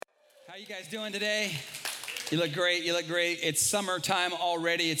How you guys doing today? You look great. You look great. It's summertime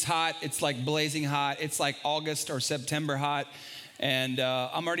already. It's hot. It's like blazing hot. It's like August or September hot. And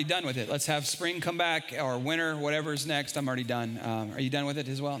I'm already done with it. Let's have spring come back or winter, whatever's next. I'm already done. Are you done with it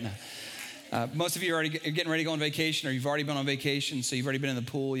as well? No. Most of you are already getting ready to go on vacation, or you've already been on vacation, so you've already been in the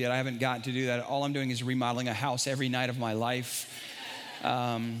pool. Yet I haven't gotten to do that. All I'm doing is remodeling a house every night of my life.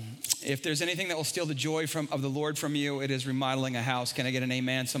 If there's anything that will steal the joy of the Lord from you, it is remodeling a house. Can I get an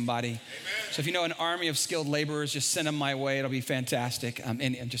amen, somebody? Amen. So if you know an army of skilled laborers, just send them my way. It'll be fantastic. And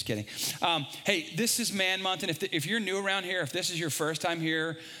I'm just kidding. Hey, this is Man Month. And if you're new around here, if this is your first time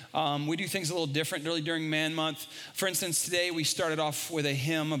here, we do things a little different really during Man Month. For instance, today we started off with a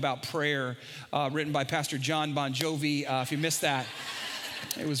hymn about prayer written by Pastor John Bon Jovi. If you missed that,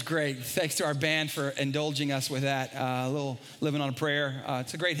 it was great. Thanks to our band for indulging us with that. A little Living on a Prayer.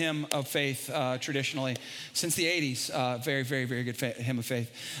 It's a great hymn of faith traditionally. Since the 80s, very, very, very good hymn of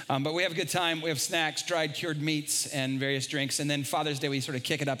faith. But we have a good time. We have snacks, dried cured meats, and various drinks. And then Father's Day, we sort of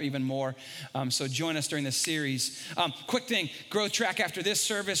kick it up even more. So join us during this series. Quick thing, growth track after this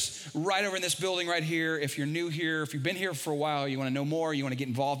service, right over in this building right here. If you're new here, if you've been here for a while, you want to know more, you want to get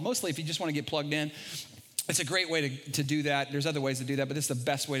involved. Mostly if you just want to get plugged in. It's a great way to do that. There's other ways to do that, but this is the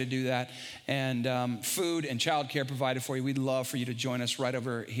best way to do that. And food and childcare provided for you. We'd love for you to join us right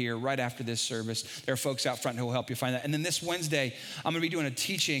over here, right after this service. There are folks out front who will help you find that. And then this Wednesday, I'm going to be doing a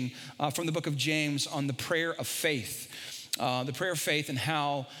teaching from the book of James on the prayer of faith. The prayer of faith and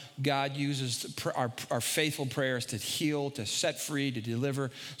how God uses our faithful prayers to heal, to set free, to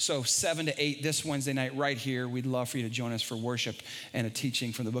deliver. So 7 to 8 this Wednesday night right here. We'd love for you to join us for worship and a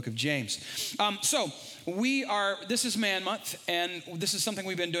teaching from the book of James. This is Man Month, and this is something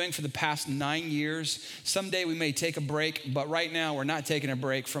we've been doing for the past 9 years. Someday we may take a break, but right now we're not taking a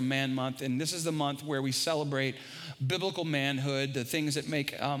break from Man Month. And this is the month where we celebrate biblical manhood, the things that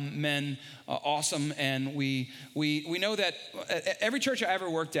make men awesome. And we know that at every church I ever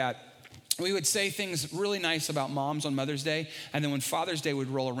worked at, we would say things really nice about moms on Mother's Day. And then when Father's Day would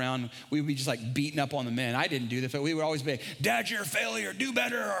roll around, we would be just like beating up on the men. I didn't do this, but we would always be, Dad, you're a failure, do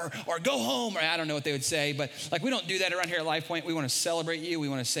better, or go home. Or I don't know what they would say, but like we don't do that around here at Life Point. We want to celebrate you. We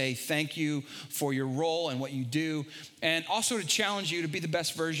want to say thank you for your role and what you do. And also to challenge you to be the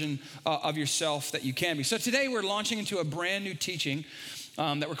best version of yourself that you can be. So today we're launching into a brand new teaching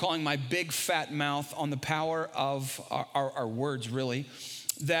that we're calling My Big Fat Mouth, on the power of our words, really.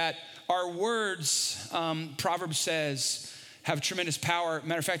 That our words, Proverbs says, have tremendous power.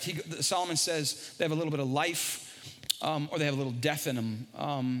 Matter of fact, Solomon says they have a little bit of life or they have a little death in them.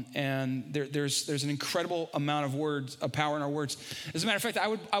 And there's an incredible amount of words, of power in our words. As a matter of fact,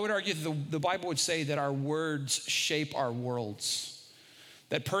 I would argue that the Bible would say that our words shape our worlds.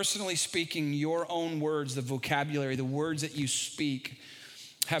 That personally speaking, your own words, the vocabulary, the words that you speak,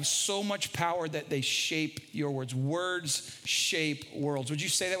 have so much power that they shape your words. Words shape worlds. Would you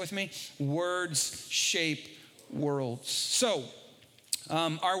say that with me? Words shape worlds. So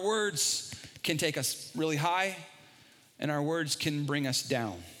our words can take us really high, and our words can bring us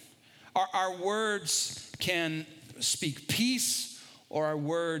down. Our words can speak peace, or our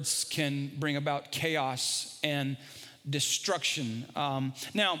words can bring about chaos and destruction.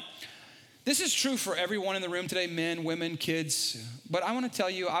 Now, this is true for everyone in the room today, men, women, kids. But I want to tell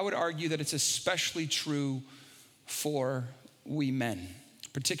you, I would argue that it's especially true for we men.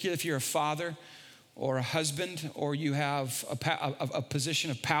 Particularly if you're a father or a husband, or you have a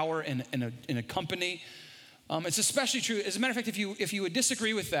position of power in a company. It's especially true. As a matter of fact, if you would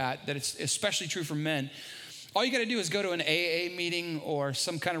disagree with that it's especially true for men, all you got to do is go to an AA meeting or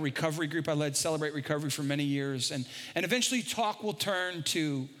some kind of recovery group. I led Celebrate Recovery for many years. And eventually talk will turn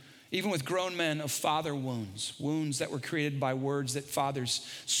to, even with grown men, of father wounds that were created by words that fathers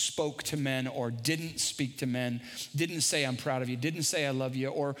spoke to men or didn't speak to men, didn't say I'm proud of you, didn't say I love you,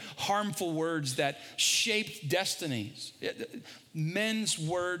 or harmful words that shaped destinies. Men's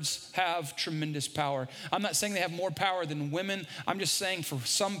words have tremendous power. I'm not saying they have more power than women. I'm just saying for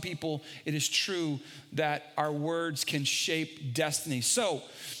some people, it is true that our words can shape destiny. So,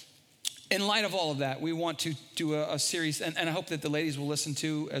 in light of all of that, we want to do a series, and I hope that the ladies will listen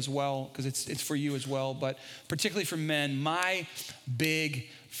to as well, because it's for you as well, but particularly for men, My Big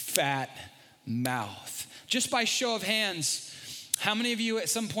Fat Mouth. Just by show of hands, how many of you at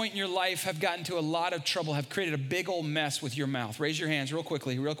some point in your life have gotten into a lot of trouble, have created a big old mess with your mouth? Raise your hands real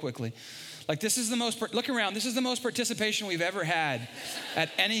quickly. Like look around, this is the most participation we've ever had at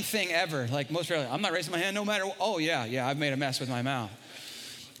anything ever. Like most rarely, I'm not raising my hand no matter what. Oh yeah, I've made a mess with my mouth.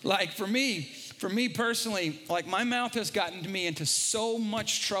 Like for me, For me personally, like my mouth has gotten me into so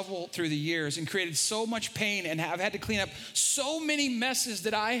much trouble through the years and created so much pain, and I've had to clean up so many messes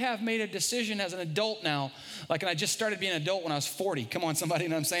that I have made a decision as an adult now. Like, and I just started being an adult when I was 40. Come on, somebody, you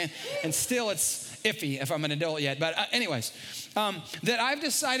know what I'm saying? And still it's iffy if I'm an adult yet. But that I've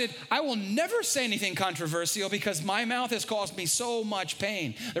decided I will never say anything controversial because my mouth has caused me so much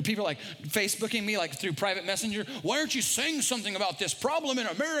pain. There are people like Facebooking me like through private messenger. Why aren't you saying something about this problem in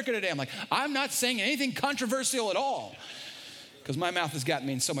America today? I'm like, I'm not saying anything controversial at all because my mouth has gotten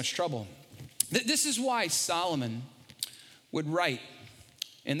me in so much trouble. This is why Solomon would write,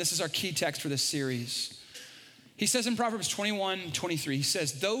 and this is our key text for this series. He says in Proverbs 21:23, he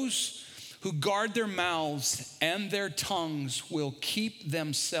says, those who guard their mouths and their tongues will keep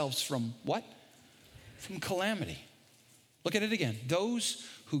themselves from what? From calamity. Look at it again. Those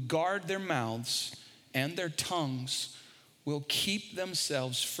who guard their mouths and their tongues will keep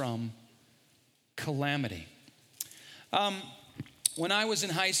themselves from calamity. When I was in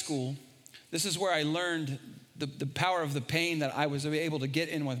high school, this is where I learned the power of the pain that I was able to get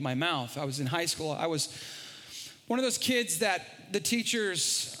in with my mouth. I was in high school. I was one of those kids that the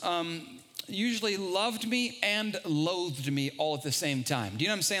teachers usually loved me and loathed me all at the same time. Do you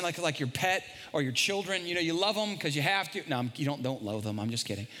know what I'm saying? Like your pet or your children, you know, you love them because you have to. No, you don't loathe them. I'm just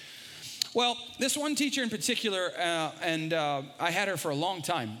kidding. Well, this one teacher in particular, I had her for a long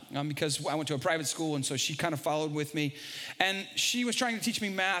time because I went to a private school, and so she kind of followed with me. And she was trying to teach me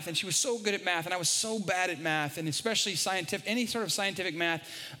math, and she was so good at math, and I was so bad at math, and especially any sort of scientific math.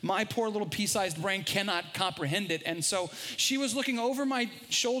 My poor little pea-sized brain cannot comprehend it. And so she was looking over my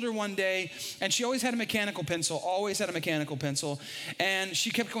shoulder one day, and she always had a mechanical pencil, and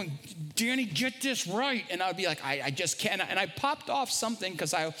she kept going, Danny, get this right. And I would be like, I just can't. And I popped off something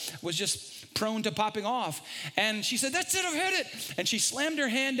because I was just prone to popping off. And she said, that's it, I've hit it. And she slammed her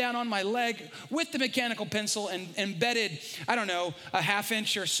hand down on my leg with the mechanical pencil and embedded, I don't know, a half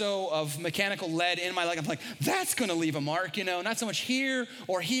inch or so of mechanical lead in my leg. I'm like, that's gonna leave a mark, you know, not so much here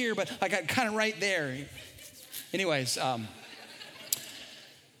or here, but like kind of right there. Anyways,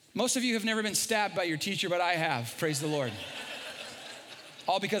 most of you have never been stabbed by your teacher, but I have, praise the Lord.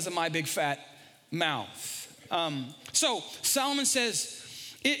 All because of my big fat mouth. So Solomon says,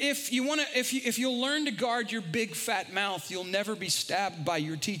 if you'll learn to guard your big fat mouth, you'll never be stabbed by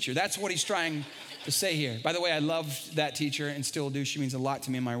your teacher. That's what he's trying to say here. By the way, I loved that teacher and still do. She means a lot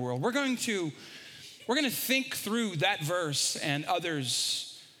to me in my world. We're going to think through that verse and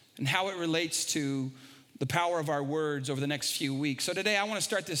others and how it relates to the power of our words over the next few weeks. So today I want to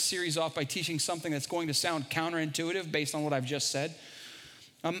start this series off by teaching something that's going to sound counterintuitive based on what I've just said.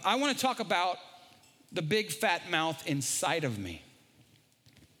 I want to talk about the big fat mouth inside of me.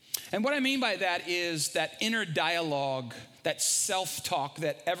 And what I mean by that is that inner dialogue, that self-talk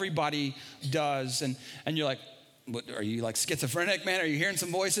that everybody does. And you're like, what, are you like schizophrenic, man? Are you hearing some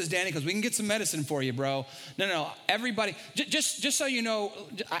voices, Danny? Because we can get some medicine for you, bro. No. Everybody, just so you know,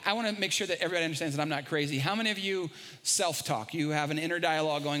 I want to make sure that everybody understands that I'm not crazy. How many of you self-talk? You have an inner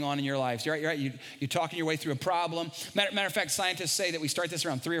dialogue going on in your lives. You're right. You're talking your way through a problem. Matter of fact, scientists say that we start this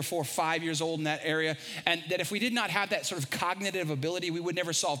around 3 or 4, 5 years old in that area. And that if we did not have that sort of cognitive ability, we would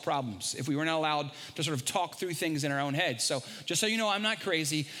never solve problems if we were not allowed to sort of talk through things in our own heads. So just so you know, I'm not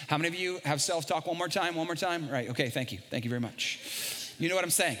crazy. How many of you have self-talk? One more time. Right. Okay, thank you. Thank you very much. You know what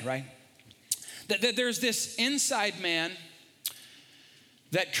I'm saying, right? That there's this inside man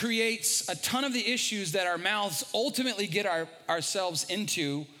that creates a ton of the issues that our mouths ultimately get ourselves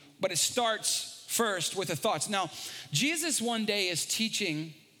into, but it starts first with the thoughts. Now, Jesus one day is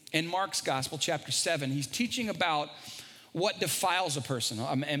teaching in Mark's Gospel, chapter 7. He's teaching about what defiles a person,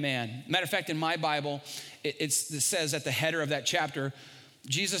 a man. Matter of fact, in my Bible, it says at the header of that chapter,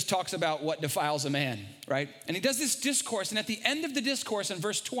 Jesus talks about what defiles a man, right? And he does this discourse, and at the end of the discourse in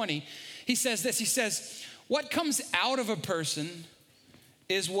verse 20, he says this. He says, what comes out of a person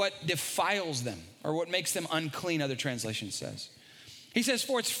is what defiles them, or what makes them unclean, other translation says. He says,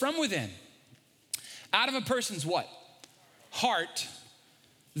 for it's from within, out of a person's what? Heart,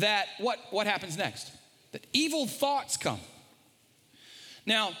 that what happens next? That evil thoughts come.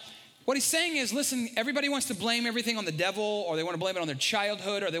 Now, what he's saying is, listen, everybody wants to blame everything on the devil, or they want to blame it on their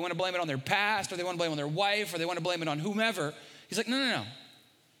childhood, or they want to blame it on their past, or they want to blame it on their wife, or they want to blame it on whomever. He's like, no.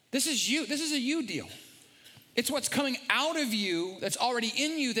 This is you. This is a you deal. It's what's coming out of you that's already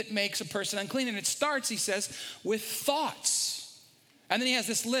in you that makes a person unclean. And it starts, he says, with thoughts. And then he has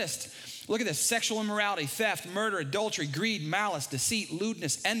this list. Look at this: sexual immorality, theft, murder, adultery, greed, malice, deceit,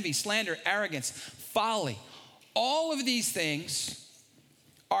 lewdness, envy, slander, arrogance, folly. All of these things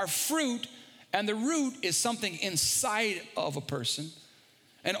are fruit, and the root is something inside of a person.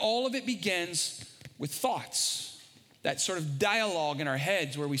 And all of it begins with thoughts, that sort of dialogue in our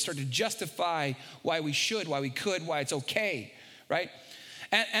heads where we start to justify why we should, why we could, why it's okay, right?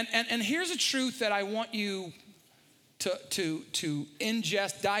 And here's a truth that I want you to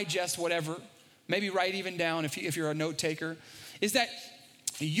ingest, digest, whatever, maybe write even down if you're a note taker, is that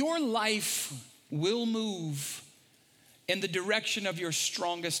your life will move in the direction of your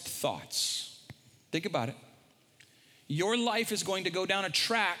strongest thoughts. Think about it. Your life is going to go down a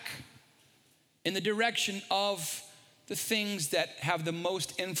track in the direction of the things that have the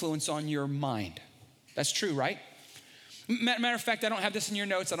most influence on your mind. That's true, right? Matter of fact, I don't have this in your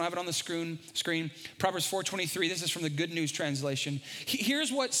notes. I don't have it on the screen. Proverbs 4:23, this is from the Good News Translation.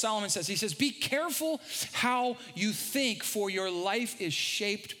 Here's what Solomon says. He says, be careful how you think, for your life is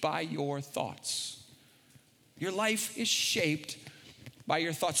shaped by your thoughts. Your life is shaped by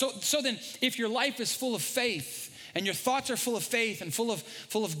your thoughts. So then, if your life is full of faith, and your thoughts are full of faith and full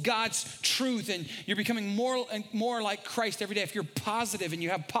of God's truth, and you're becoming more and more like Christ every day, if you're positive and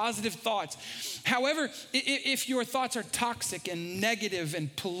you have positive thoughts. However, if your thoughts are toxic and negative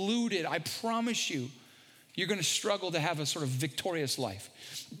and polluted, I promise you, you're going to struggle to have a sort of victorious life.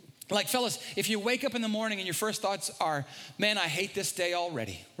 Like, fellas, if you wake up in the morning and your first thoughts are, man, I hate this day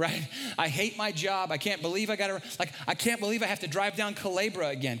already, right? I hate my job. I can't believe I can't believe I have to drive down Culebra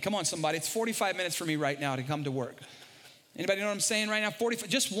again. Come on, somebody. It's 45 minutes for me right now to come to work. Anybody know what I'm saying right now? 45,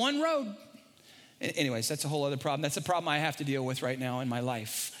 just one road. Anyways, that's a whole other problem. That's a problem I have to deal with right now in my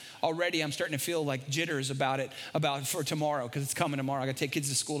life. Already I'm starting to feel like jitters about for tomorrow, because it's coming tomorrow. I got to take kids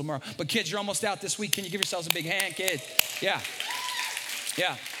to school tomorrow. But kids, you're almost out this week. Can you give yourselves a big hand, kids? Yeah.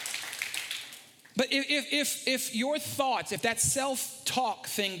 But if your thoughts, if that self-talk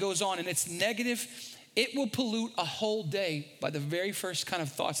thing goes on and it's negative, it will pollute a whole day by the very first kind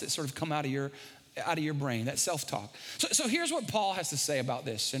of thoughts that sort of come out of your brain, that self-talk. So here's what Paul has to say about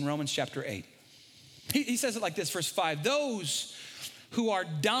this in Romans chapter 8. He says it like this, verse 5, those who are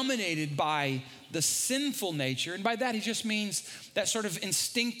dominated by the sinful nature, and by that he just means that sort of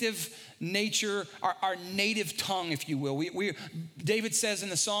instinctive nature, our native tongue, if you will. David says in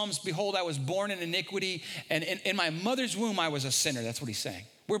the Psalms, behold, I was born in iniquity, and in my mother's womb I was a sinner. That's what he's saying.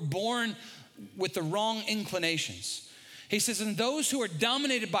 We're born with the wrong inclinations. He says, and those who are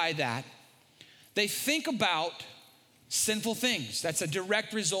dominated by that, they think about sinful things. That's a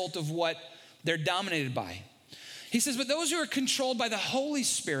direct result of what they're dominated by. He says, but those who are controlled by the Holy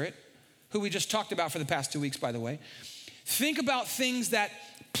Spirit, who we just talked about for the past 2 weeks, by the way, think about things that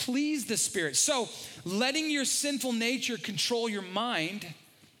please the Spirit. So letting your sinful nature control your mind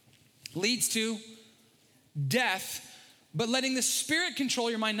leads to death, but letting the Spirit control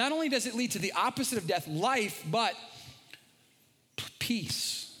your mind, not only does it lead to the opposite of death, life, but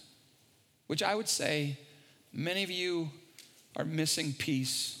peace, which I would say many of you are missing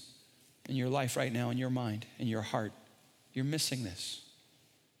peace in your life right now, in your mind, in your heart. You're missing this.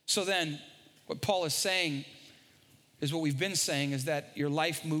 So then, what Paul is saying is what we've been saying, is that your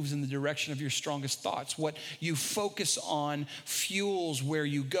life moves in the direction of your strongest thoughts. What you focus on fuels where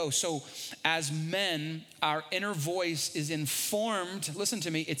you go. So as men, our inner voice is informed, listen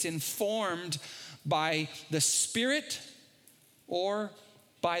to me, it's informed by the Spirit or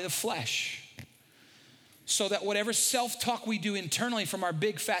by the flesh. So that whatever self-talk we do internally from our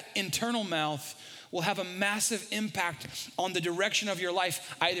big fat internal mouth will have a massive impact on the direction of your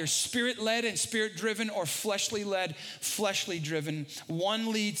life, either spirit-led and spirit-driven, or fleshly-led, fleshly-driven.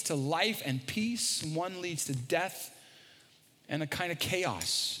 One leads to life and peace, and one leads to death and a kind of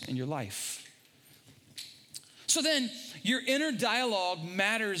chaos in your life. So then your inner dialogue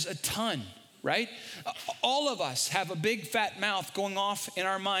matters a ton, right? All of us have a big fat mouth going off in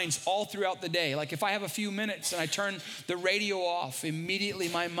our minds all throughout the day. Like if I have a few minutes and I turn the radio off, immediately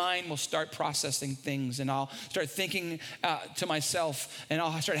my mind will start processing things, and I'll start thinking to myself, and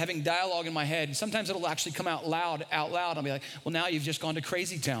I'll start having dialogue in my head. And sometimes it'll actually come out loud. I'll be like, well, now you've just gone to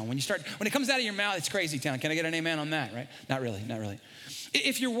crazy town. When it comes out of your mouth, it's crazy town. Can I get an amen on that, right? Not really.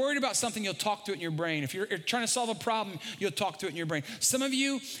 If you're worried about something, you'll talk to it in your brain. If you're trying to solve a problem, you'll talk to it in your brain. Some of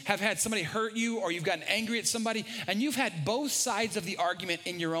you have had somebody hurt you, or you've gotten angry at somebody, and you've had both sides of the argument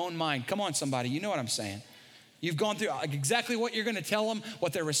in your own mind. Come on, somebody, you know what I'm saying. You've gone through exactly what you're gonna tell them,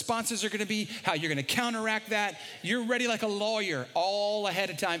 what their responses are gonna be, how you're gonna counteract that. You're ready like a lawyer all ahead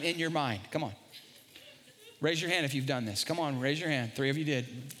of time in your mind. Come on. Raise your hand if you've done this. Come on, raise your hand. 3 of you did.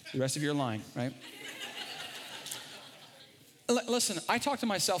 The rest of you are lying, right? Listen, I talk to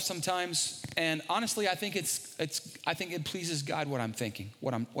myself sometimes, and honestly, I think it pleases God what I'm thinking,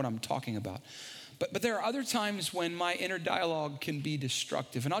 what I'm talking about. But there are other times when my inner dialogue can be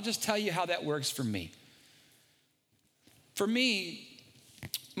destructive, and I'll just tell you how that works for me. For me,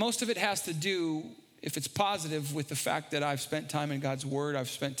 Most of it has to do, if it's positive, with the fact that I've spent time in God's word, I've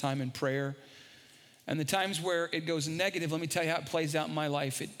spent time in prayer. And the times where it goes negative, let me tell you how it plays out in my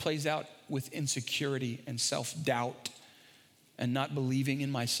life. It plays out with insecurity and self-doubt and not believing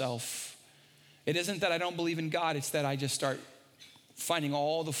in myself. It isn't that I don't believe in God, it's that I just start finding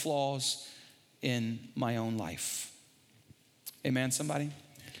all the flaws in my own life. Amen, somebody?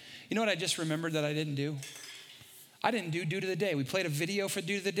 You know what I just remembered that I didn't do? I didn't do Due to the Day. We played a video for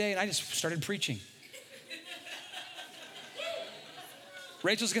Due to the Day and I just started preaching.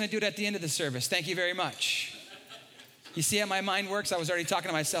 Rachel's gonna do it at the end of the service. Thank you very much. You see how my mind works? I was already talking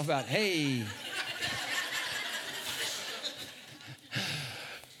to myself about, hey.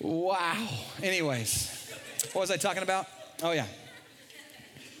 Wow. Anyways, what was I talking about? Oh yeah.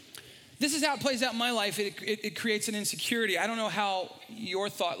 This is how it plays out in my life. It creates an insecurity. I don't know how your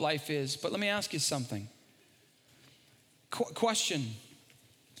thought life is, but let me ask you something. Question.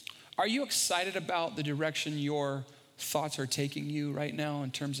 Are you excited about the direction your thoughts are taking you right now in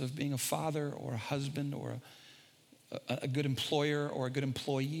terms of being a father or a husband or a good employer or a good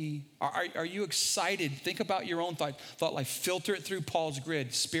employee? Are you excited? Think about your own thought life. Filter it through Paul's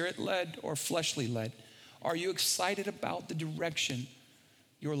grid, spirit-led or fleshly-led. Are you excited about the direction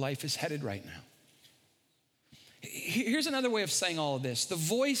your life is headed right now? Here's another way of saying all of this. The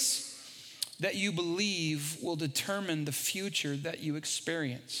voice that you believe will determine the future that you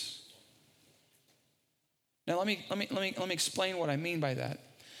experience. Now let me explain what I mean by that.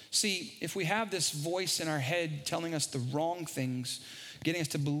 See, if we have this voice in our head telling us the wrong things, getting us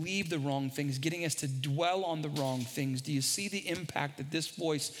to believe the wrong things, getting us to dwell on the wrong things, do you see the impact that this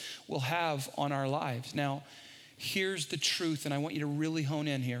voice will have on our lives? Now, here's the truth, and I want you to really hone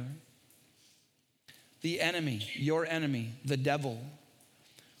in here. The enemy, your enemy, the devil,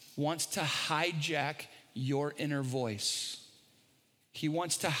 wants to hijack your inner voice. He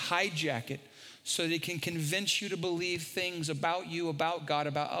wants to hijack it so that he can convince you to believe things about you, about God,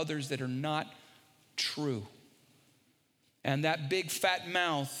 about others that are not true. And that big fat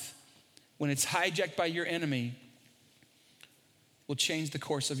mouth, when it's hijacked by your enemy, will change the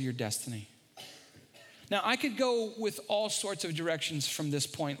course of your destiny. Now, I could go with all sorts of directions from this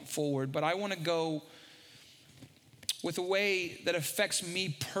point forward, but I want to go with a way that affects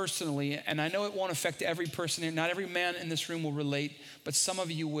me personally, and I know it won't affect every person here. Not every man in this room will relate, but some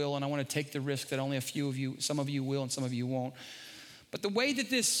of you will, and I want to take the risk that only a few of you, some of you will and some of you won't. But the way that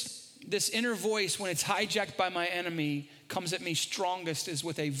this inner voice, when it's hijacked by my enemy, comes at me strongest is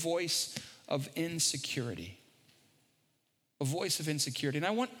with a voice of insecurity. A voice of insecurity. And I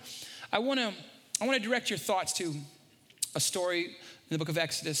want to direct your thoughts to a story in the book of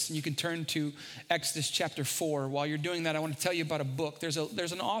Exodus, and you can turn to Exodus chapter 4. While you're doing that, I want to tell you about a book. There's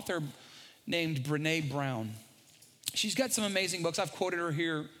an author named Brené Brown. She's got some amazing books. I've quoted her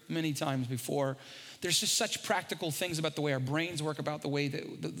here many times before. There's just such practical things about the way our brains work, about the way that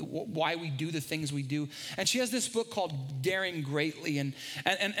why we do the things we do. And she has this book called Daring Greatly.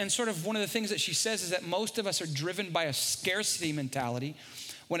 And sort of one of the things that she says is that most of us are driven by a scarcity mentality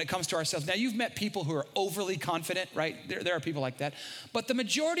when it comes to ourselves. Now, you've met people who are overly confident, right? There are people like that. But the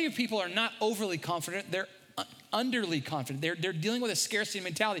majority of people are not overly confident. They're underly confident. They're dealing with a scarcity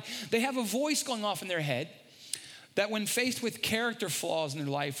mentality. They have a voice going off in their head that when faced with character flaws in their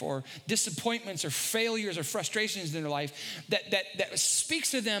life or disappointments or failures or frustrations in their life, that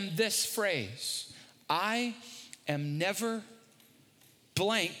speaks to them this phrase: I am never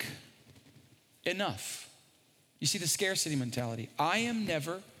blank enough. You see the scarcity mentality. I am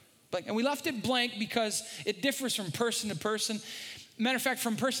never blank. And we left it blank because it differs from person to person. Matter of fact,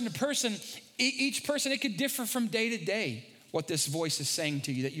 from person to person, each person, it could differ from day to day what this voice is saying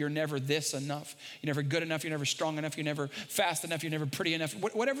to you, that you're never this enough. You're never good enough. You're never strong enough. You're never fast enough. You're never pretty enough.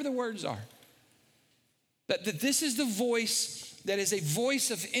 Whatever the words are. That this is the voice that is a voice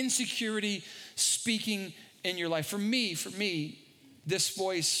of insecurity speaking in your life. For me, this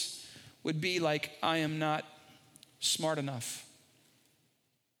voice would be like, I am not smart enough,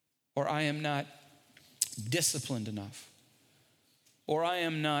 or I am not disciplined enough, or I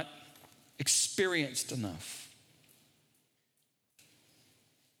am not experienced enough,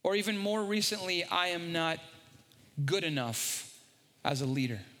 or even more recently, I am not good enough as a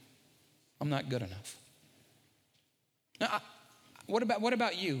leader. I'm not good enough. Now, what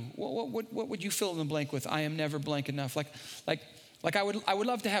about you? What would you fill in the blank with? I am never blank enough. Like I would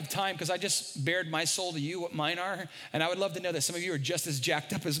love to have time, because I just bared my soul to you, what mine are, and I would love to know that some of you are just as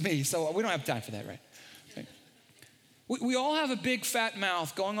jacked up as me, so we don't have time for that, right? We all have a big fat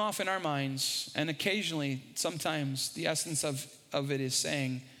mouth going off in our minds, and occasionally, sometimes, the essence of it is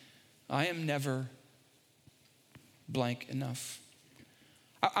saying, I am never blank enough.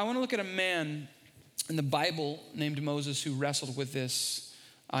 I want to look at a man in the Bible named Moses who wrestled with this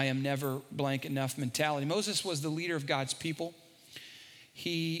I am never blank enough mentality. Moses was the leader of God's people.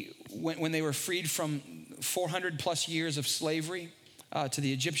 When they were freed from 400 plus years of slavery to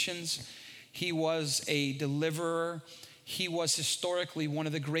the Egyptians, he was a deliverer. He was historically one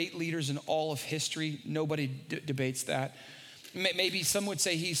of the great leaders in all of history. Nobody debates that. Maybe some would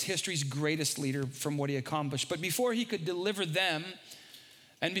say he's history's greatest leader from what he accomplished. But before he could deliver them,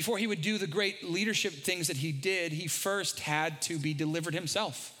 and before he would do the great leadership things that he did, he first had to be delivered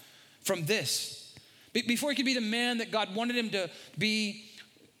himself from this. Before he could be the man that God wanted him to be,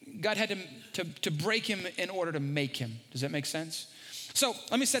 God had to break him in order to make him. Does that make sense? So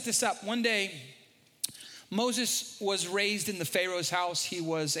let me set this up. One day, Moses was raised in the Pharaoh's house. He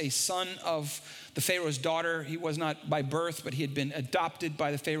was a son of the Pharaoh's daughter. He was not by birth, but he had been adopted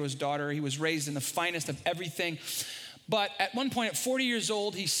by the Pharaoh's daughter. He was raised in the finest of everything. But at one point, at 40 years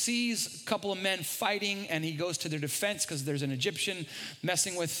old, he sees a couple of men fighting, and he goes to their defense because there's an Egyptian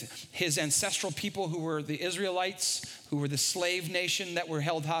messing with his ancestral people who were the Israelites, who were the slave nation that were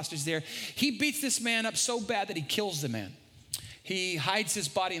held hostage there. He beats this man up so bad that he kills the man. He hides his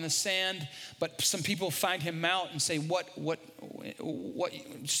body in the sand, but some people find him out and say,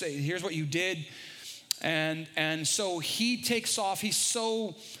 say, here's what you did. And so he takes off. He's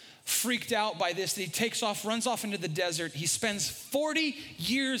so freaked out by this that he takes off, runs off into the desert. He spends 40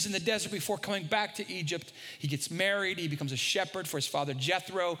 years in the desert before coming back to Egypt. He gets married. He becomes a shepherd for his father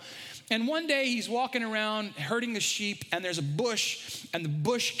Jethro. And one day he's walking around herding the sheep, and there's a bush, and the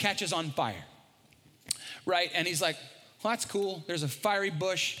bush catches on fire, right? And he's like, well, that's cool. There's a fiery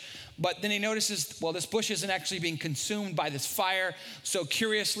bush. But then he notices, well, this bush isn't actually being consumed by this fire. So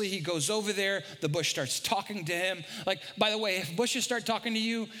curiously, he goes over there. The bush starts talking to him. Like, by the way, if bushes start talking to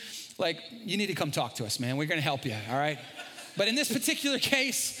you, like, you need to come talk to us, man. We're going to help you, all right? But in this particular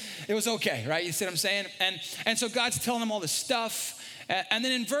case, it was okay, right? You see what I'm saying? And so God's telling him all this stuff. And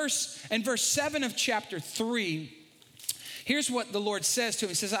then in verse 7 of chapter 3, here's what the Lord says to him.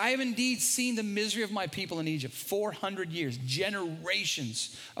 He says, I have indeed seen the misery of my people in Egypt, 400 years,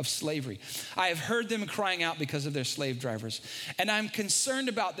 generations of slavery. I have heard them crying out because of their slave drivers, and I'm concerned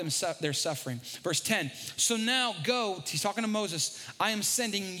about their suffering. Verse 10, so now go, he's talking to Moses, I am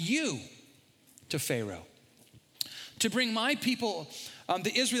sending you to Pharaoh to bring my people,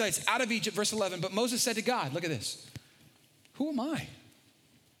 the Israelites, out of Egypt. Verse 11, but Moses said to God, look at this, who am I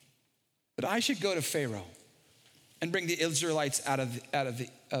that I should go to Pharaoh and bring the Israelites out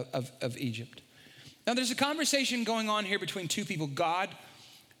of Egypt? Now there's a conversation going on here between two people, God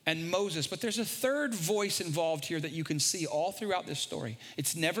and Moses, but there's a third voice involved here that you can see all throughout this story.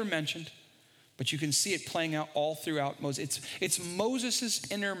 It's never mentioned, but you can see it playing out all throughout Moses. It's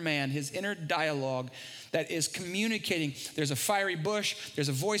Moses' inner man, his inner dialogue that is communicating. There's a fiery bush. There's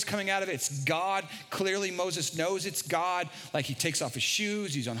a voice coming out of it. It's God. Clearly, Moses knows it's God. Like, he takes off his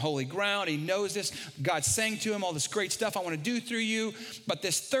shoes. He's on holy ground. He knows this. God's saying to him all this great stuff I want to do through you. But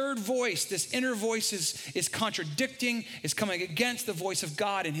this third voice, this inner voice is contradicting, is coming against the voice of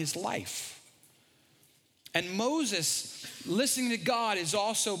God in his life. And Moses, listening to God, is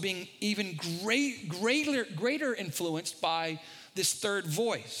also being even greater influenced by this third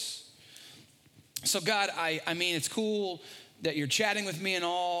voice. So God, I mean, it's cool that you're chatting with me and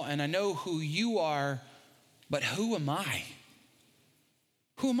all, and I know who you are, but who am I?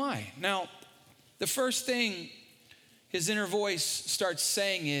 Who am I? Now, the first thing his inner voice starts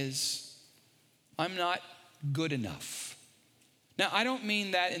saying is, I'm not good enough. Now, I don't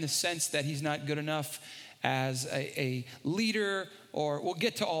mean that in the sense that he's not good enough as a leader, or we'll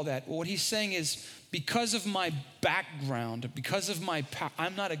get to all that. What he's saying is, because of my background, because of my power,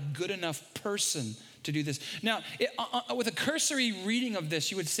 I'm not a good enough person to do this. Now, with a cursory reading of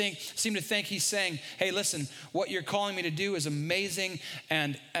this, you would seem to think he's saying, hey, listen, what you're calling me to do is amazing,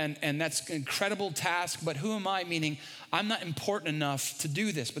 and that's an incredible task, but who am I? Meaning, I'm not important enough to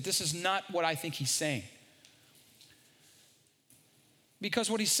do this. But this is not what I think he's saying. Because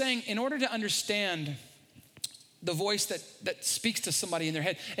what he's saying, in order to understand the voice that speaks to somebody in their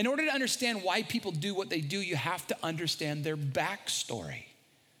head, in order to understand why people do what they do, you have to understand their backstory,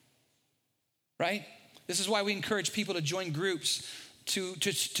 right? This is why we encourage people to join groups to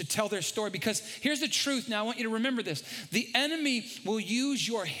tell their story, because here's the truth. Now, I want you to remember this. The enemy will use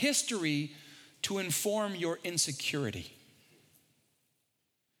your history to inform your insecurity.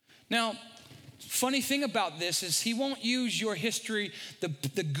 Now, funny thing about this is he won't use your history,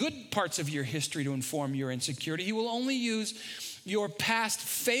 the good parts of your history, to inform your insecurity. He will only use your past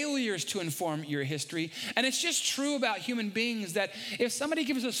failures to inform your history. And it's just true about human beings that if somebody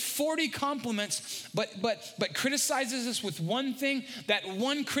gives us 40 compliments, but criticizes us with one thing, that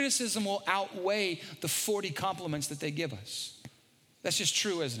one criticism will outweigh the 40 compliments that they give us. That's just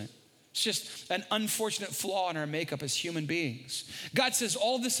true, isn't it? It's just an unfortunate flaw in our makeup as human beings. God says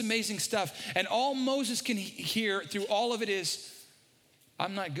all this amazing stuff, and all Moses can hear through all of it is,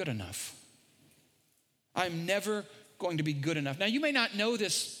 I'm not good enough. I'm never going to be good enough. Now, you may not know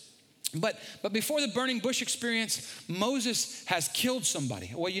this, but before the burning bush experience, Moses has killed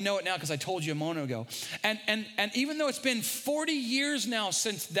somebody. Well, you know it now because I told you a moment ago. And even though it's been 40 years now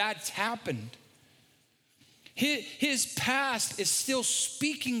since that's happened, his past is still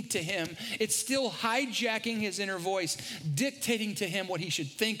speaking to him. It's still hijacking his inner voice, dictating to him what he should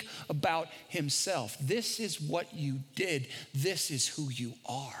think about himself. This is what you did. This is who you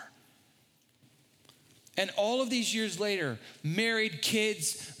are. And all of these years later, married,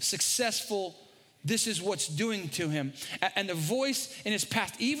 kids, successful, this is what's doing to him. And the voice in his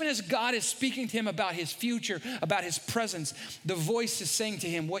past, even as God is speaking to him about his future, about his presence, the voice is saying to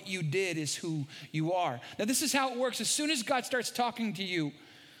him, what you did is who you are. Now, this is how it works. As soon as God starts talking to you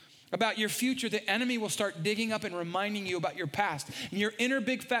about your future, the enemy will start digging up and reminding you about your past. And your inner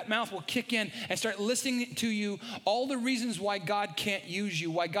big fat mouth will kick in and start listening to you all the reasons why God can't use you,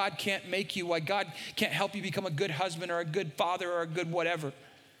 why God can't make you, why God can't help you become a good husband or a good father or a good whatever.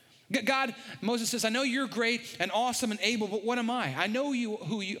 God, Moses says, I know you're great and awesome and able, but what am I? I know you are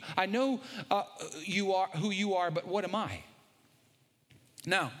who you are, but what am I?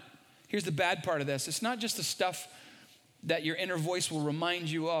 Now, here's the bad part of this. It's not just the stuff that your inner voice will remind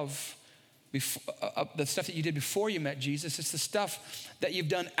you of, the stuff that you did before you met Jesus. It's the stuff that you've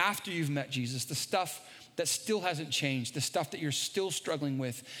done after you've met Jesus, the stuff that still hasn't changed, the stuff that you're still struggling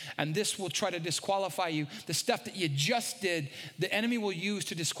with. And this will try to disqualify you. The stuff that you just did, the enemy will use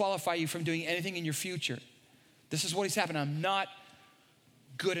to disqualify you from doing anything in your future. This is what he's happening. I'm not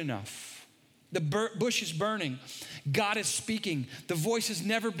good enough. The bush is burning. God is speaking. The voice has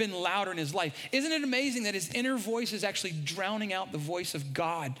never been louder in his life. Isn't it amazing that his inner voice is actually drowning out the voice of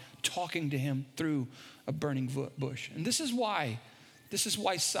God talking to him through a burning bush? And this is why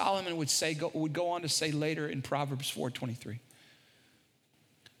Solomon would go on to say later in Proverbs 4:23.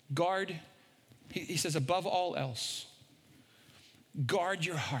 Guard, he says, above all else, guard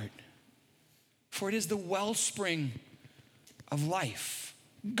your heart, for it is the wellspring of life.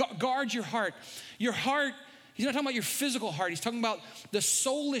 Guard your heart. Your heart, he's not talking about your physical heart. He's talking about the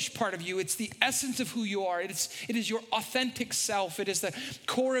soulish part of you. It's the essence of who you are. It is your authentic self. It is the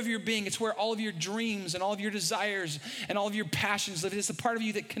core of your being. It's where all of your dreams and all of your desires and all of your passions live. It's the part of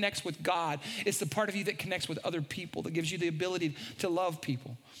you that connects with God. It's the part of you that connects with other people, that gives you the ability to love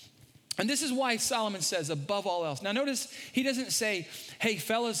people. And this is why Solomon says, above all else. Now notice, he doesn't say, hey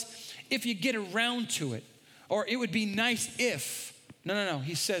fellas, if you get around to it, or it would be nice if. No.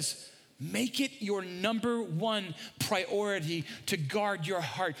 He says, make it your number one priority to guard your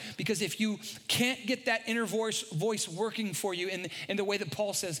heart. Because if you can't get that inner voice working for you in the way that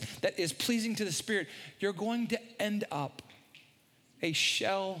Paul says that is pleasing to the Spirit, you're going to end up a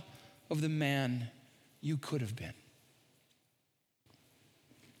shell of the man you could have been.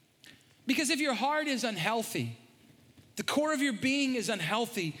 Because if your heart is unhealthy, the core of your being is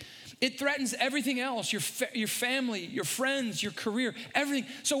unhealthy, it threatens everything else, your family, your friends, your career, everything.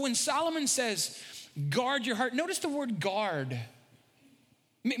 So when Solomon says, guard your heart, notice the word guard,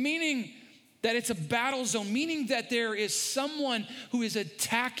 meaning that it's a battle zone, meaning that there is someone who is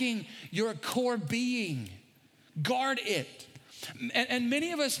attacking your core being. Guard it. And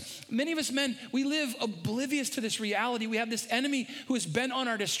many of us men, we live oblivious to this reality. We have this enemy who is bent on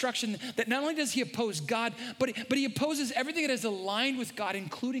our destruction, that not only does he oppose God, but he opposes everything that is aligned with God,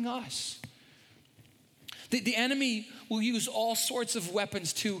 including us. The enemy will use all sorts of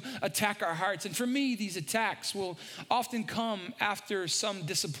weapons to attack our hearts. And for me, these attacks will often come after some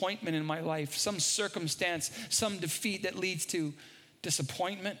disappointment in my life, some circumstance, some defeat that leads to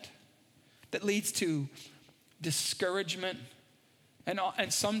disappointment, that leads to discouragement,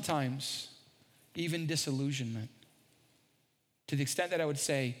 and sometimes even disillusionment. To the extent that I would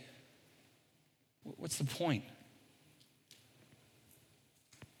say, what's the point?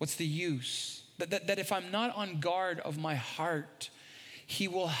 What's the use? That if I'm not on guard of my heart, he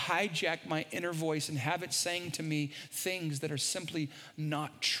will hijack my inner voice and have it saying to me things that are simply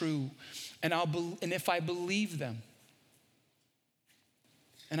not true. And if I believe them,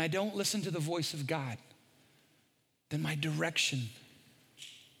 and I don't listen to the voice of God, then my direction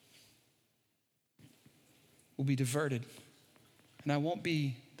will be diverted. And I won't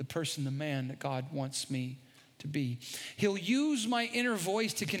be the person, the man that God wants me to be. He'll use my inner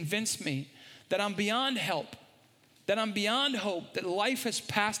voice to convince me that I'm beyond help, that I'm beyond hope, that life has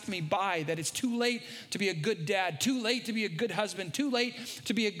passed me by, that it's too late to be a good dad, too late to be a good husband, too late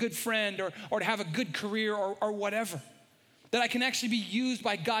to be a good friend or to have a good career or whatever. That I can actually be used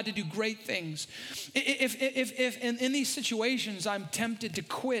by God to do great things. If in these situations I'm tempted to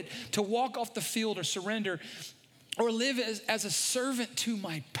quit, to walk off the field or surrender, or live as a servant to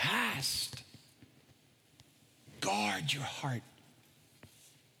my past, guard your heart.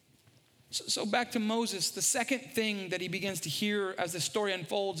 So back to Moses, the second thing that he begins to hear as the story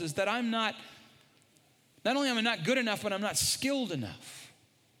unfolds is that not only am I not good enough, but I'm not skilled enough,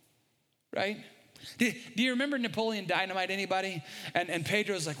 right? Do you remember Napoleon Dynamite, anybody? And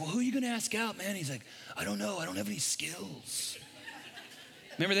Pedro's like, well, who are you going to ask out, man? He's like, I don't know. I don't have any skills.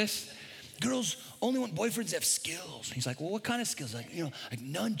 Remember this? Girls only want boyfriends that have skills. He's like, well, what kind of skills? Like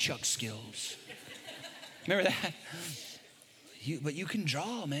nunchuck skills. Remember that? But you can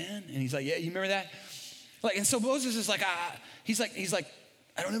draw, man. And he's like, yeah, you remember that? And so Moses is like, he's like,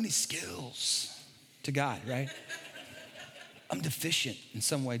 I don't have any skills to God, right? I'm deficient in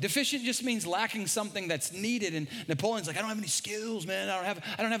some way. Deficient just means lacking something that's needed. And Napoleon's like, I don't have any skills, man. I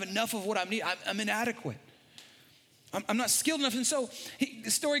don't have enough of what I need. I'm inadequate. I'm not skilled enough. And so the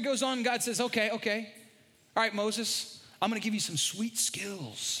story goes on. God says, okay. All right, Moses, I'm going to give you some sweet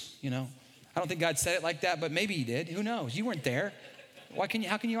skills, I don't think God said it like that, but maybe he did. Who knows? You weren't there. How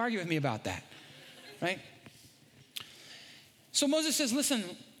can you argue with me about that, right? So Moses says, listen,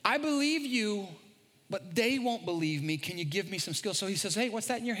 I believe you, but they won't believe me. Can you give me some skills? So he says, hey, what's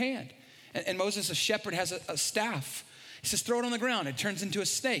that in your hand? And Moses, a shepherd, has a staff. He says, throw it on the ground. It turns into a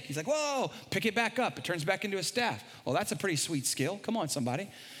snake. He's like, whoa, pick it back up. It turns back into a staff. Well, that's a pretty sweet skill. Come on, somebody.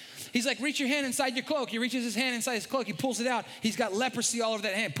 He's like, reach your hand inside your cloak. He reaches his hand inside his cloak. He pulls it out. He's got leprosy all over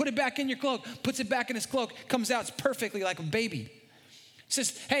that hand. Put it back in your cloak. Puts it back in his cloak. Comes out perfectly like a baby.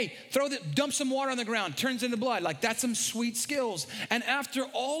 Says, hey, dump some water on the ground. Turns into blood. Like, that's some sweet skills. And after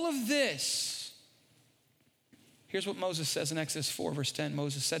all of this, here's what Moses says in Exodus 4, verse 10.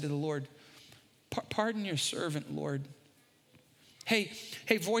 Moses said to the Lord, pardon your servant, Lord. Hey,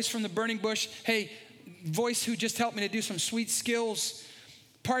 voice from the burning bush. Hey, voice who just helped me to do some sweet skills.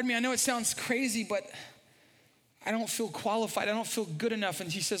 Pardon me, I know it sounds crazy, but I don't feel qualified. I don't feel good enough.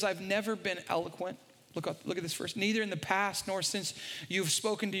 And he says, I've never been eloquent. Look at this verse. Neither in the past nor since you've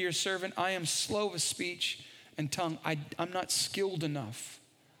spoken to your servant. I am slow of speech and tongue. I'm not skilled enough.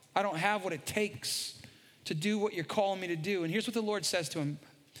 I don't have what it takes to do what you're calling me to do. And here's what the Lord says to him.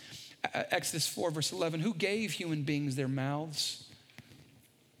 Exodus 4, verse 11. Who gave human beings their mouths?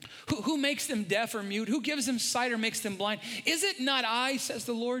 Who makes them deaf or mute? Who gives them sight or makes them blind? Is it not I, says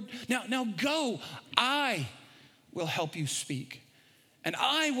the Lord? Now go. I will help you speak. And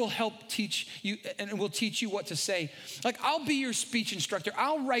I will help teach you and will teach you what to say. Like, I'll be your speech instructor.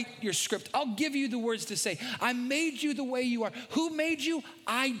 I'll write your script. I'll give you the words to say. I made you the way you are. Who made you?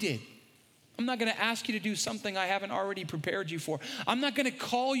 I did. I'm not going to ask you to do something I haven't already prepared you for. I'm not going to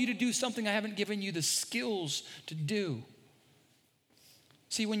call you to do something I haven't given you the skills to do.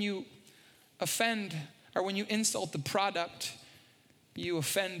 See, when you offend or when you insult the product, you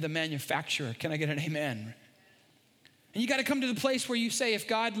offend the manufacturer. Can I get an amen? And you got to come to the place where you say, if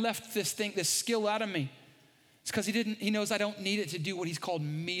God left this skill out of me, it's because he knows I don't need it to do what he's called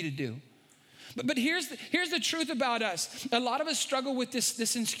me to do. But here's the truth about us. A lot of us struggle with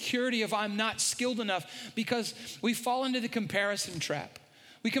this insecurity of I'm not skilled enough because we fall into the comparison trap.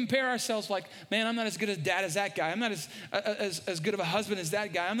 We compare ourselves like, man, I'm not as good a dad as that guy. I'm not as good of a husband as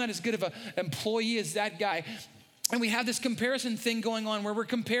that guy. I'm not as good of an employee as that guy. And we have this comparison thing going on where we're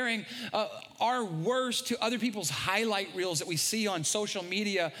comparing our worst to other people's highlight reels that we see on social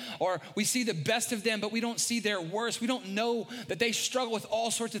media, or we see the best of them, but we don't see their worst. We don't know that they struggle with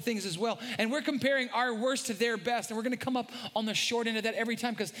all sorts of things as well. And we're comparing our worst to their best, and we're going to come up on the short end of that every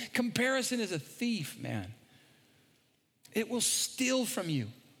time because comparison is a thief, man. It will steal from you.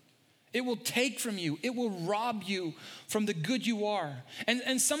 It will take from you. It will rob you from the good you are.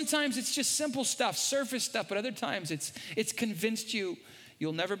 And sometimes it's just simple stuff, surface stuff, but other times it's convinced you'll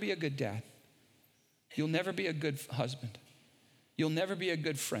never be a good dad. You'll never be a good husband. You'll never be a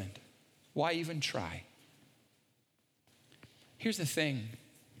good friend. Why even try? Here's the thing.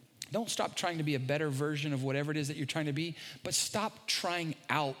 Don't stop trying to be a better version of whatever it is that you're trying to be, but stop trying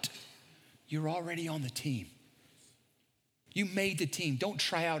out. You're already on the team. You made the team. Don't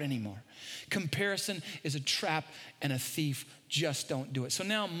try out anymore. Comparison is a trap and a thief. Just don't do it. So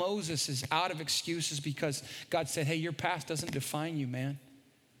now Moses is out of excuses because God said, hey, your past doesn't define you, man.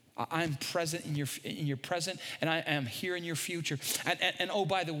 I'm present in your present, and I am here in your future. And oh,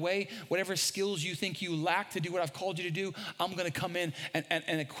 by the way, whatever skills you think you lack to do what I've called you to do, I'm going to come in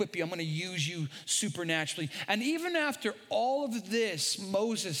and equip you. I'm going to use you supernaturally. And even after all of this,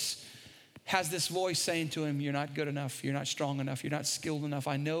 Moses has this voice saying to him, you're not good enough. You're not strong enough. You're not skilled enough.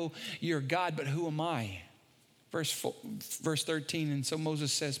 I know you're God, but who am I? Verse 13, and so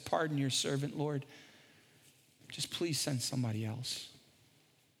Moses says, pardon your servant, Lord. Just please send somebody else.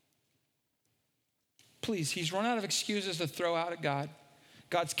 Please, he's run out of excuses to throw out at God.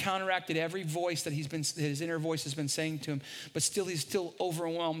 God's counteracted every voice that his inner voice has been saying to him, but still he's still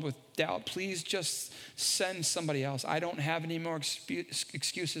overwhelmed with doubt. Please just send somebody else. I don't have any more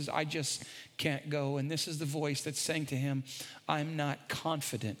excuses. I just can't go. And this is the voice that's saying to him, I'm not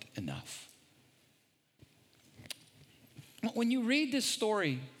confident enough. When you read this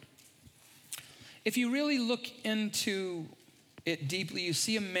story, if you really look into it deeply, you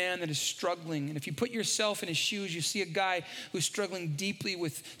see a man that is struggling. And if you put yourself in his shoes, you see a guy who's struggling deeply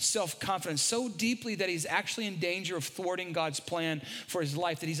with self-confidence, so deeply that he's actually in danger of thwarting God's plan for his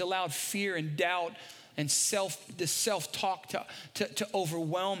life, that he's allowed fear and doubt and this self-talk to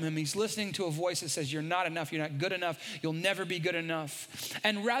overwhelm him. He's listening to a voice that says, you're not enough, you're not good enough, you'll never be good enough.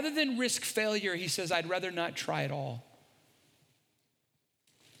 And rather than risk failure, he says, I'd rather not try at all.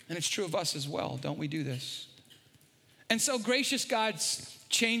 And it's true of us as well. Don't we do this? And so gracious God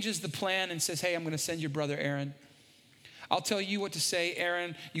changes the plan and says, hey, I'm going to send your brother Aaron. I'll tell you what to say,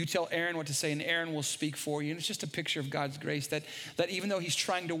 Aaron. You tell Aaron what to say, and Aaron will speak for you. And it's just a picture of God's grace that even though he's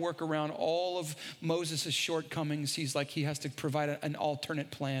trying to work around all of Moses' shortcomings, he's like he has to provide an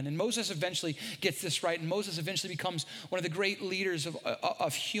alternate plan. And Moses eventually gets this right, and Moses eventually becomes one of the great leaders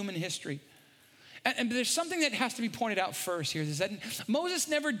of human history. And there's something that has to be pointed out first here, is that Moses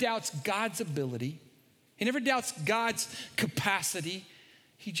never doubts God's ability. He never doubts God's capacity.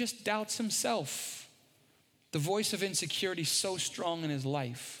 He just doubts himself. The voice of insecurity is so strong in his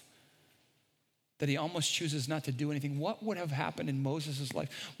life that he almost chooses not to do anything. What would have happened in Moses'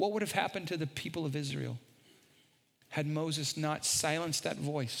 life? What would have happened to the people of Israel had Moses not silenced that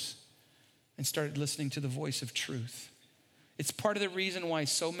voice and started listening to the voice of truth? It's part of the reason why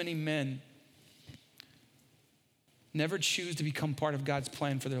so many men never choose to become part of God's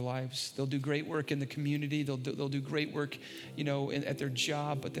plan for their lives. They'll do great work in the community. They'll do great work, at their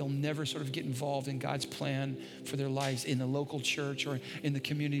job, but they'll never sort of get involved in God's plan for their lives in the local church or in the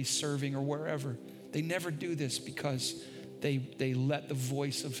community serving or wherever. They never do this because they let the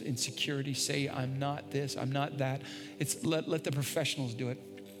voice of insecurity say, I'm not this, I'm not that. It's let the professionals do it.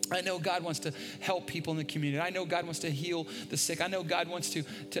 I know God wants to help people in the community. I know God wants to heal the sick. I know God wants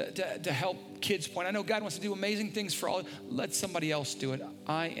to help Kids Point. I know God wants to do amazing things for all. Let somebody else do it.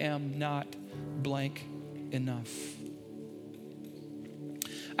 I am not blank enough.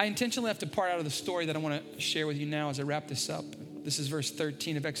 I intentionally left a part out of the story that I want to share with you now as I wrap this up. This is verse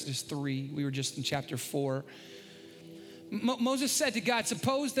 13 of Exodus 3. We were just in chapter 4. Moses said to God,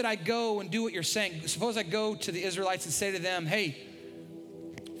 suppose that I go and do what you're saying. Suppose I go to the Israelites and say to them, hey,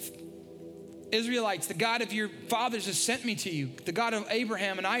 Israelites, the God of your fathers has sent me to you, the God of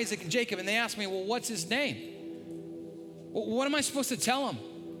Abraham and Isaac and Jacob. And they asked me, well, what's his name? What am I supposed to tell him?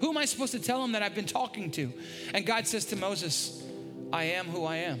 Who am I supposed to tell him that I've been talking to? And God says to Moses, I am who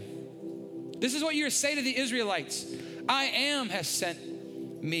I am. This is what you're to say to the Israelites. I am has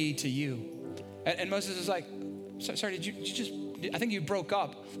sent me to you. And Moses is like, sorry, did you just, I think you broke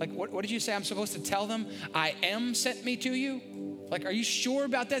up. Like, what did you say? I'm supposed to tell them I am sent me to you? Like, are you sure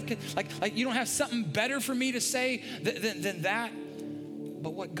about that? Like you don't have something better for me to say than that?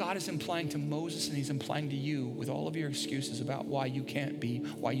 But what God is implying to Moses, and he's implying to you with all of your excuses about why you can't be,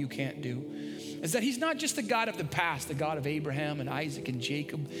 why you can't do, is that he's not just the God of the past, the God of Abraham and Isaac and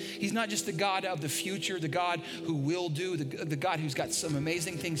Jacob. He's not just the God of the future, the God who will do, the God who's got some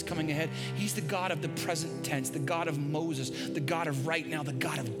amazing things coming ahead. He's the God of the present tense, the God of Moses, the God of right now, the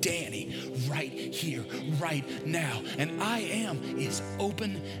God of Danny, right here, right now. And I am is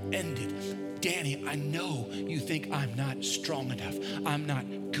open-ended. Danny, I know you think I'm not strong enough, I'm not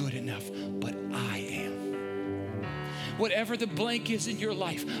good enough, but I am. Whatever the blank is in your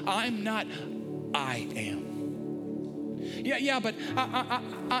life, I'm not, I am. Yeah, but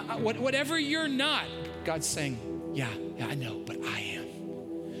whatever you're not, God's saying, yeah, I know, but I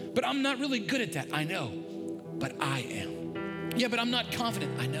am. But I'm not really good at that, I know, but I am. Yeah, but I'm not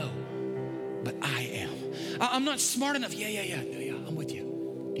confident, I know, but I am. I'm not smart enough, yeah, I'm with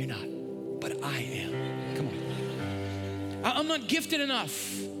you. You're not. But I am. Come on. I'm not gifted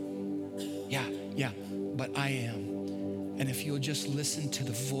enough. Yeah, but I am. And if you'll just listen to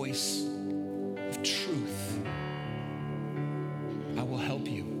the voice of truth, I will help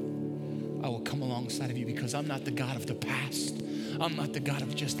you. I will come alongside of you, because I'm not the God of the past. I'm not the God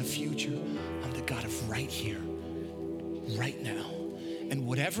of just the future. I'm the God of right here, right now. And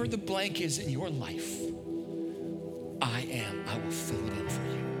whatever the blank is in your life, I will fill it in for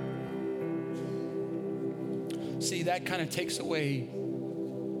you. See, that kind of takes away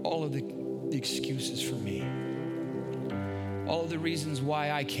all of the excuses for me. All of the reasons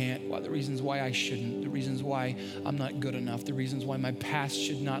why I can't, the reasons why I shouldn't, the reasons why I'm not good enough, the reasons why my past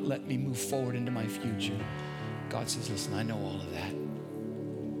should not let me move forward into my future. God says, listen, I know all of that,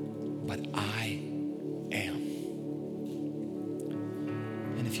 but I am.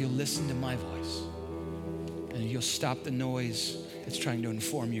 And if you'll listen to my voice, and you'll stop the noise that's trying to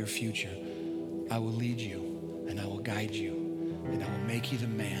inform your future, I will lead you, and I will guide you, and I will make you the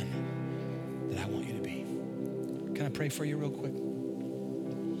man that I want you to be. Can I pray for you real quick?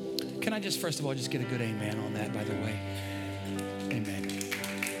 Can I just, first of all, just get a good amen on that, by the way? Amen.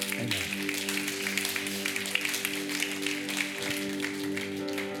 Amen.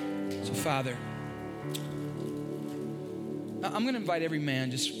 So, Father, I'm going to invite every man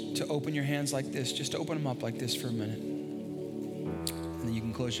just to open your hands like this, just to open them up like this for a minute. And then you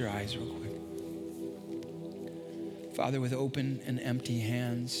can close your eyes real quick. Father, with open and empty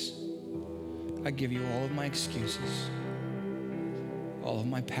hands, I give you all of my excuses, all of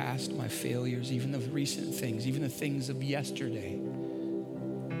my past, my failures, even the recent things, even the things of yesterday.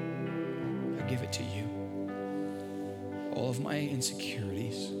 I give it to you. All of my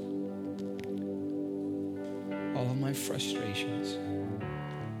insecurities, all of my frustrations,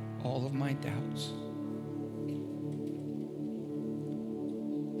 all of my doubts.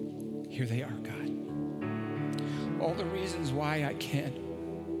 Here they are, God. All the reasons why I can't,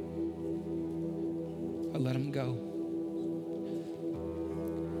 I let them go.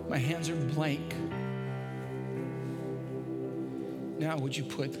 My hands are blank. Now would you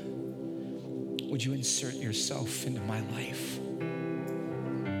insert yourself into my life?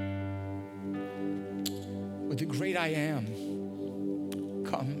 With the great I am,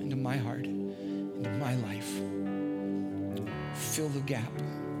 come into my heart, into my life. Fill the gap,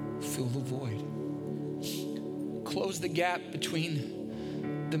 fill the void. Close the gap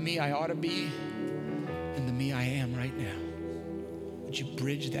between the me I ought to be and the me I am right now. Would you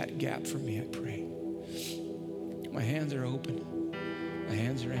bridge that gap for me, I pray? My hands are open. My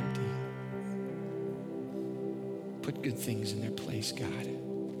hands are empty. Put good things in their place, God.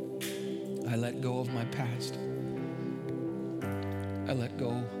 I let go of my past. I let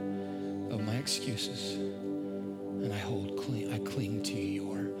go of my excuses. And I cling to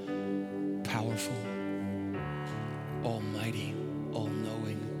your powerful, almighty,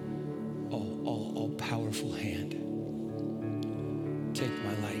 all-knowing, all-powerful hand. Take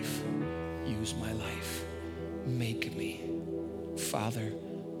my life, use my life, make me. Father,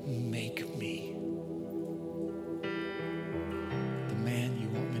 make me the man you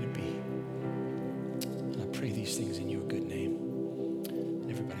want me to be. And I pray these things in your